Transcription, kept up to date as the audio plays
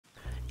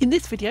In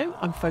this video,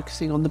 I'm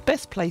focusing on the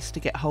best place to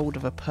get hold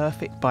of a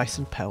perfect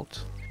bison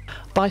pelt.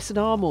 Bison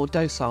are more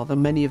docile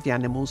than many of the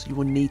animals you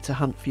will need to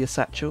hunt for your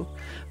satchel,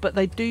 but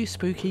they do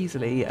spook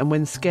easily and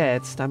when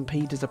scared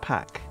stampede as a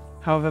pack.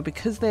 However,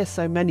 because there's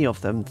so many of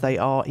them, they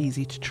are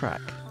easy to track.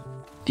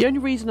 The only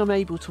reason I'm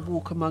able to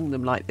walk among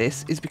them like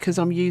this is because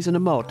I'm using a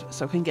mod,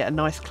 so I can get a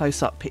nice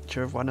close-up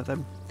picture of one of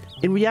them.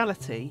 In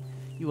reality,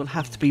 you will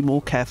have to be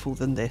more careful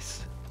than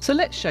this. So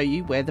let's show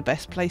you where the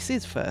best place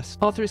is first.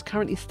 Arthur is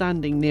currently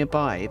standing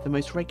nearby the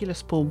most regular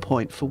spawn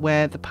point for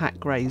where the pack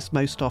graze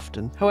most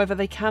often. However,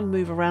 they can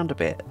move around a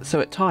bit, so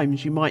at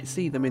times you might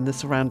see them in the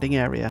surrounding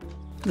area.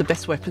 The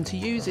best weapon to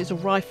use is a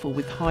rifle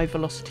with high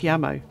velocity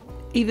ammo.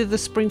 Either the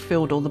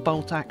Springfield or the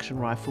bolt action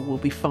rifle will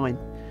be fine.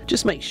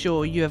 Just make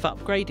sure you have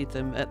upgraded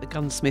them at the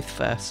gunsmith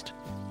first.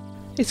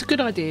 It's a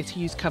good idea to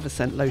use cover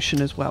scent lotion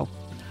as well.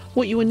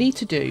 What you will need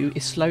to do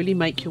is slowly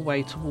make your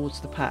way towards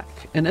the pack,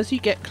 and as you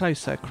get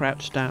closer,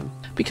 crouch down.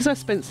 Because I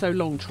spent so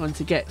long trying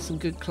to get some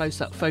good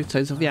close-up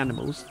photos of the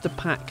animals, the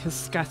pack has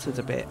scattered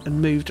a bit and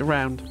moved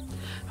around.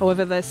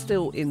 However, they're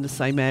still in the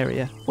same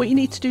area. What you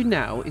need to do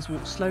now is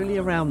walk slowly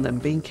around them,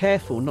 being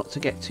careful not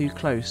to get too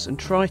close, and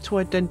try to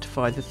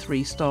identify the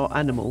 3-star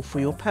animal for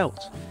your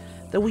pelt.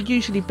 There will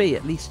usually be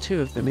at least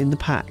 2 of them in the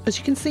pack. As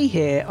you can see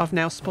here, I've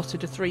now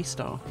spotted a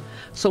 3-star,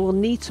 so I'll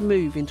need to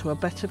move into a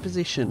better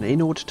position in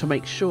order to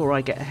make sure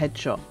I get a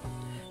headshot.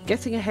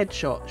 Getting a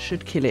headshot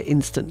should kill it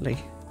instantly.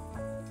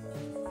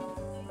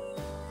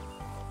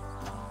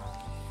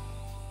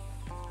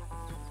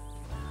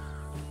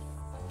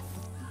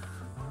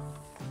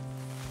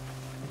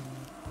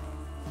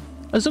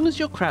 As long as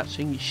you're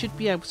crouching, you should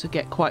be able to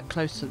get quite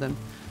close to them,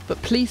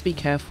 but please be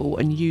careful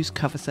and use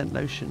cover scent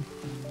lotion.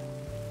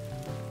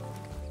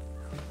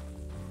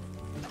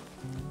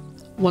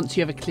 Once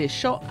you have a clear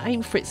shot,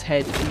 aim for its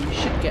head and you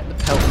should get the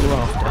pelt you're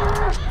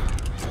after.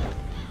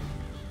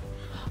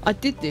 I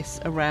did this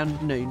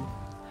around noon.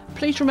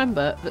 Please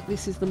remember that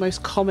this is the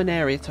most common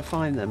area to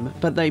find them,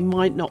 but they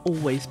might not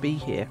always be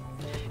here.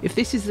 If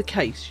this is the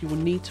case, you will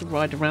need to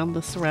ride around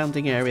the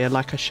surrounding area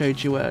like I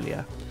showed you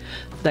earlier.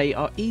 They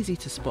are easy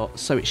to spot,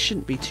 so it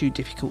shouldn't be too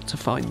difficult to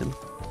find them.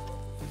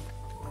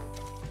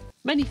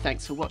 Many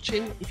thanks for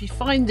watching. If you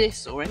find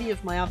this or any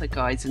of my other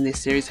guides in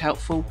this series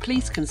helpful,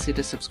 please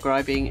consider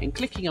subscribing and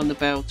clicking on the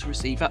bell to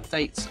receive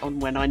updates on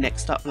when I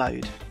next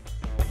upload.